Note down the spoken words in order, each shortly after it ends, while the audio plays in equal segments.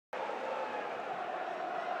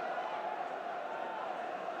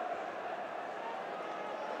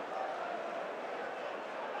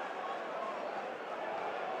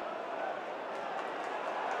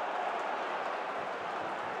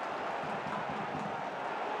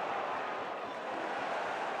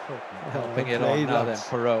helping it on now then,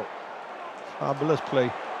 Perot. Fabulous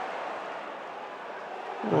play.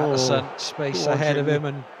 Patterson, space ahead of him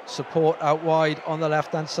and support out wide on the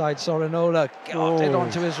left-hand side. Sorinola got it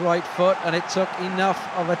onto his right foot, and it took enough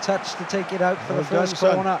of a touch to take it out for the first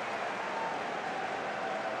corner.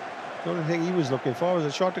 The only thing he was looking for was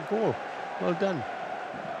a shot at goal. Well done.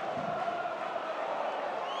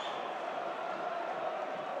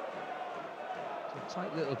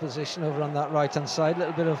 Tight little position over on that right-hand side. A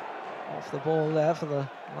little bit of off the ball there for the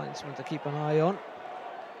linesman to keep an eye on.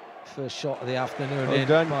 First shot of the afternoon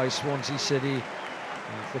by Swansea City. And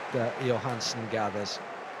Victor Johansson gathers.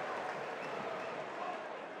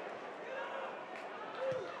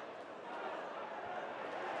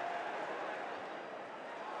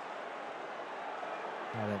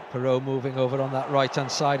 Perot moving over on that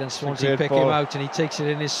right-hand side, and Swansea pick him out, and he takes it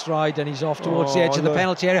in his stride, and he's off towards the edge of the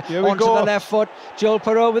penalty area, onto the left foot. Joel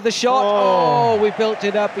Perot with the shot. Oh, we built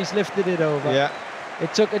it up. He's lifted it over. Yeah.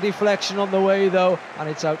 It took a deflection on the way, though, and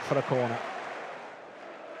it's out for a corner.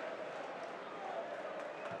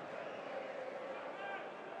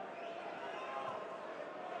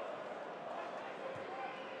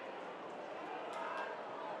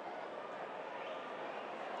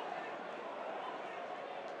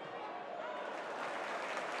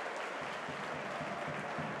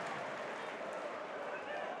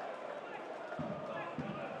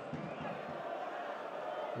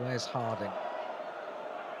 Where's Harding?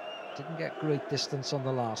 Didn't get great distance on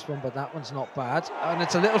the last one, but that one's not bad. And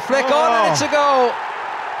it's a little flick on, and it's a goal!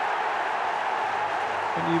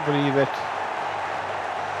 Can you believe it?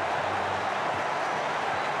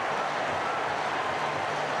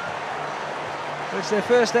 It's their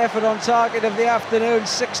first effort on target of the afternoon.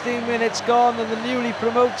 16 minutes gone, and the newly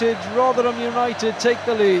promoted Rotherham United take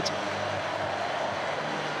the lead.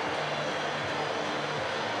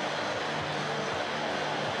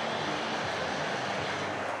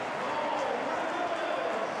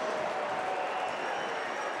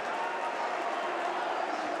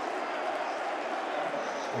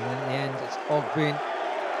 And in the end, it's Ogbin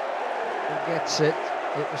who gets it.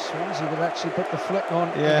 It was Swansea that actually put the flick on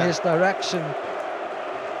in his direction,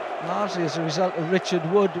 largely as a result of Richard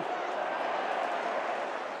Wood.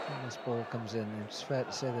 When this ball comes in, it's fair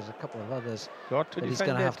to say there's a couple of others that he's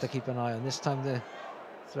going to have to keep an eye on. This time the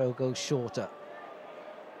throw goes shorter.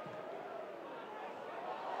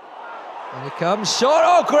 And it comes short.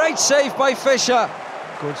 Oh, great save by Fisher.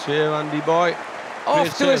 Good save, Andy boy.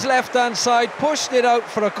 Off to his left-hand side, pushed it out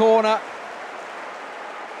for a corner.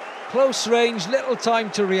 Close range, little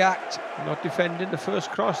time to react. Not defending the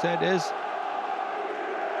first cross, there it is.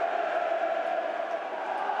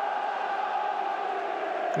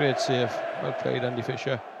 Great save. Well played, Andy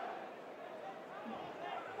Fisher.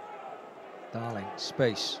 Darling,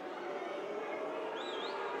 space.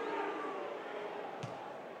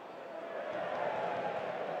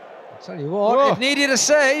 I'll tell you what, it needed a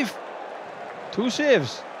save. 2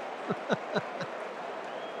 saves. I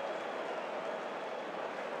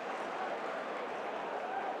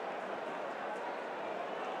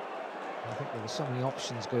think there were so many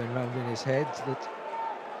options going round in his head that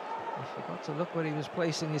he forgot to look where he was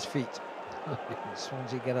placing his feet.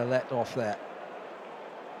 Swansea get a let off there.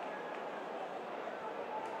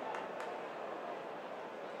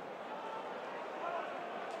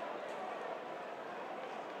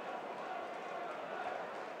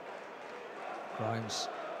 Grimes.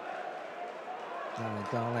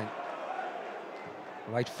 Darling.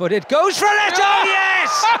 Right-footed, goes for it! Oh,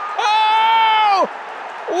 yes! Oh,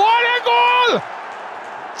 what a goal!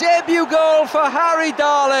 Debut goal for Harry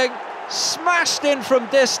Darling. Smashed in from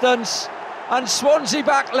distance, and Swansea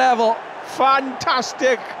back level.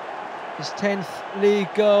 Fantastic! His 10th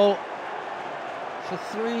league goal for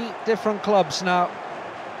 3 different clubs now.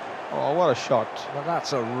 Oh, what a shot. Well,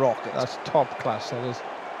 that's a rocket. That's top class, that is.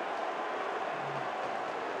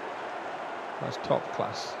 That's top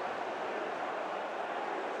class.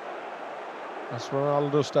 That's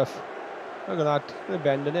Ronaldo stuff. Look at that, they're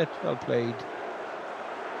bending it. Well played.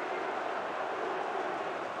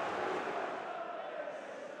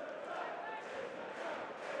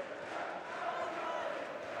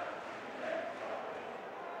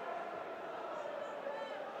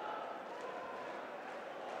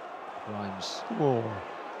 Grimes. Oh.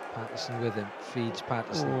 Patterson with him, feeds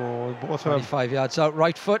Patterson. Oh, both 25 yards out,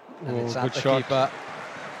 right foot, and it's at the keeper.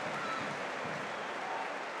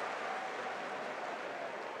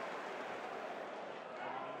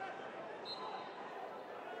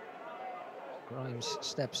 Grimes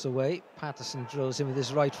steps away. Patterson drills in with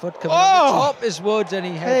his right foot. Coming on the top is Wood, and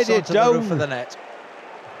he heads onto the roof of the net.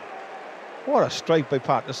 What a strike by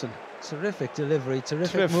Patterson. Terrific delivery,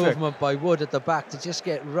 terrific movement by Wood at the back to just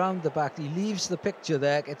get round the back. He leaves the picture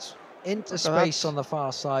there, gets into space on the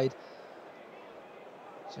far side.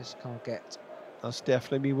 Just can't get. That's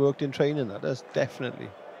definitely been worked in training, that is, definitely.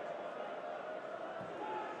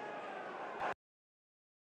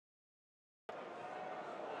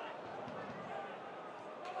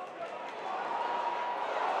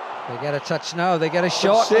 They get a touch now, they get a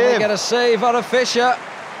shot, and they get a save out of Fisher.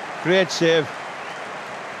 Great save.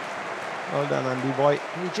 Well done, Andy boy.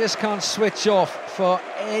 You just can't switch off for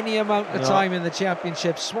any amount of time in the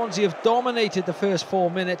Championship. Swansea have dominated the first 4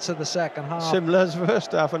 minutes of the second half. Similar as the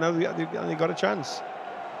first half, and now they got a chance.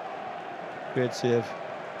 Great save.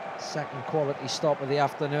 Second quality stop of the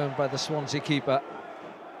afternoon by the Swansea keeper.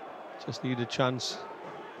 Just need a chance.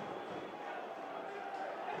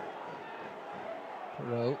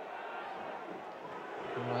 Perot.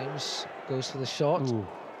 Grimes goes for the shot. Ooh.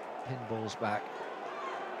 Pinball's back.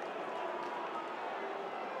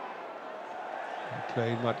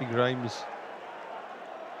 Played Matty Grimes.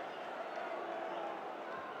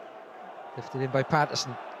 Lifted in by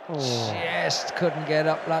Patterson. Just couldn't get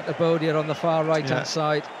up Latibodia on the far right-hand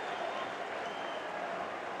side.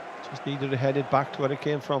 Just needed to head it back to where it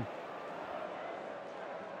came from.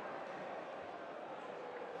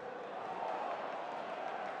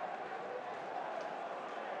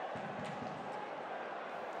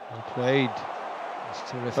 Well played.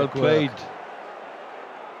 That's terrific well played. Work.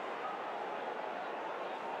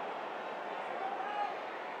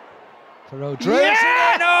 Perot drills it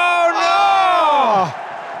in. Oh no!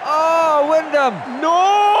 Oh, Wyndham!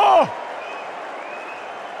 No!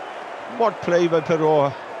 What play by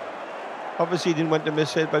Perot. Obviously he didn't want to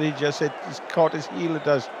miss it, but he just caught his heel, it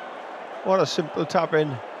does. What a simple tap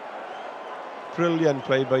in. Brilliant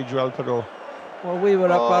play by Joel Perot. Well, we were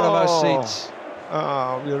up out of our seats.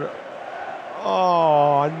 We were.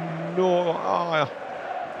 Oh no! Oh.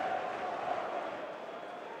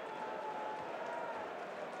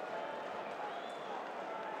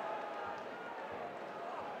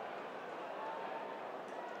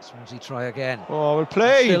 Swansea try again. Oh, well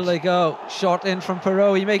played. Still they go. Shot in from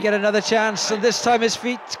Perot. He may get another chance, and this time his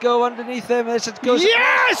feet go underneath him. As it goes.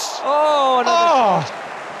 Yes! Oh, another shot.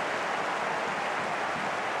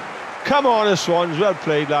 Come on, the Swans. Well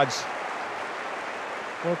played, lads.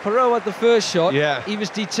 Well, Perot had the first shot. Yeah. He was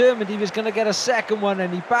determined he was going to get a second one,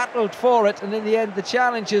 and he battled for it. And in the end, the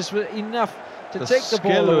challenges were enough to take the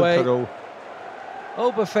ball away.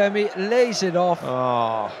 Obafemi lays it off.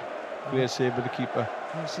 Oh, great save by the keeper.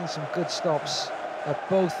 We've seen some good stops at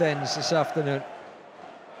both ends this afternoon.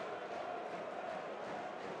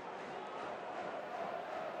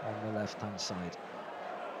 On the left-hand side.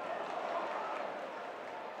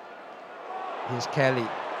 Here's Kelly.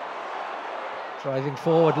 Driving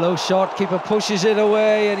forward, low shot, keeper pushes it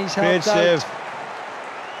away and he's helped out. Great save.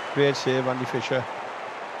 Great save, Andy Fisher.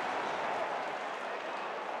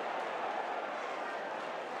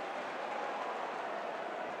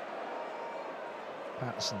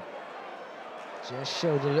 Patterson just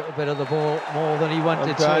showed a little bit of the ball more than he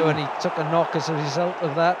wanted to, and he took a knock as a result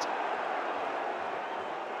of that.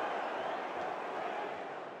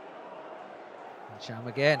 And Sham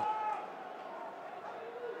again.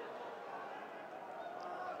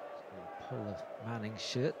 Pull of Manning's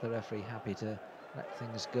shirt, the referee happy to let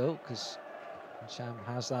things go because Sham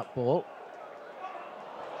has that ball.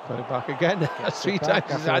 Got it back again. 3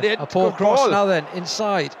 times he's had it. A poor cross now then,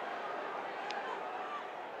 inside.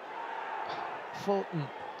 Fulton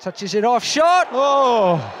touches it off, shot!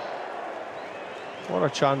 Oh! What a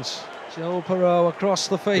chance. Joel Perot across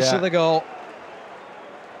the face of the goal.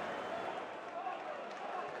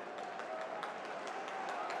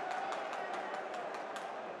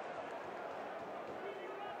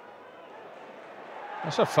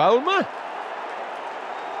 That's a foul, man.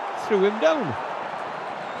 Threw him down.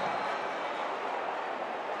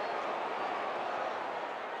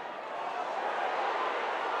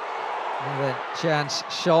 Another chance,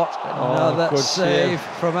 shot, another save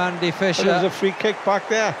from Andy Fisher. There's a free kick back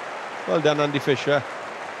there. Well done, Andy Fisher.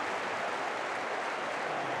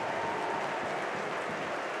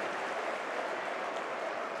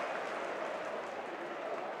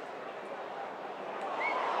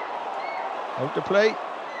 Out to play.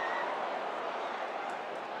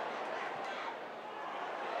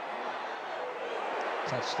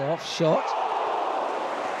 Touched off, shot.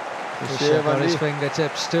 Fisher got his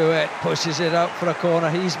fingertips to it, pushes it out for a corner.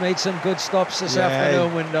 He's made some good stops this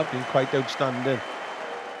afternoon, Wyndham. Been quite outstanding.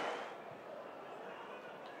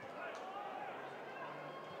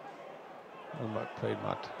 Well played,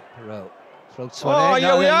 Matt. Perot floats one in.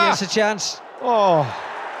 Here we are. Gets a chance. Oh,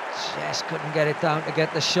 Just couldn't get it down to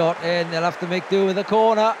get the shot in. They'll have to make do with the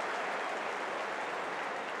corner.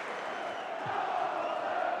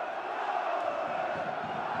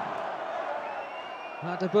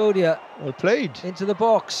 Matabodia. Well played. Into the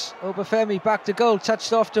box. Obafemi back to goal.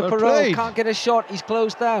 Touched off to Well Perot. played. Can't get a shot. He's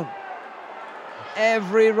closed down.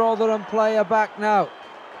 Every Rotherham player back now.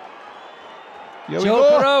 Here we Joe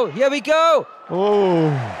go. Perot. Here we go. Oh.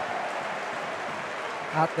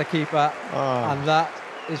 At the keeper. And that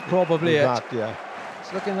is probably it. Yeah.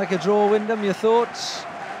 It's looking like a draw, Wyndham. Your thoughts?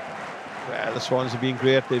 Well, the Swans have been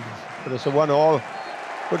great. They've put us a 1-1.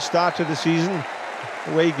 Good start to the season.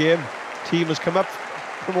 Away game. Team has come up,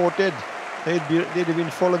 promoted. They'd have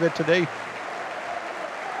been full of it today.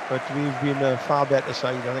 But we've been a far better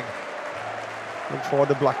side, I think. Look forward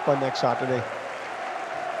to Blackburn next Saturday.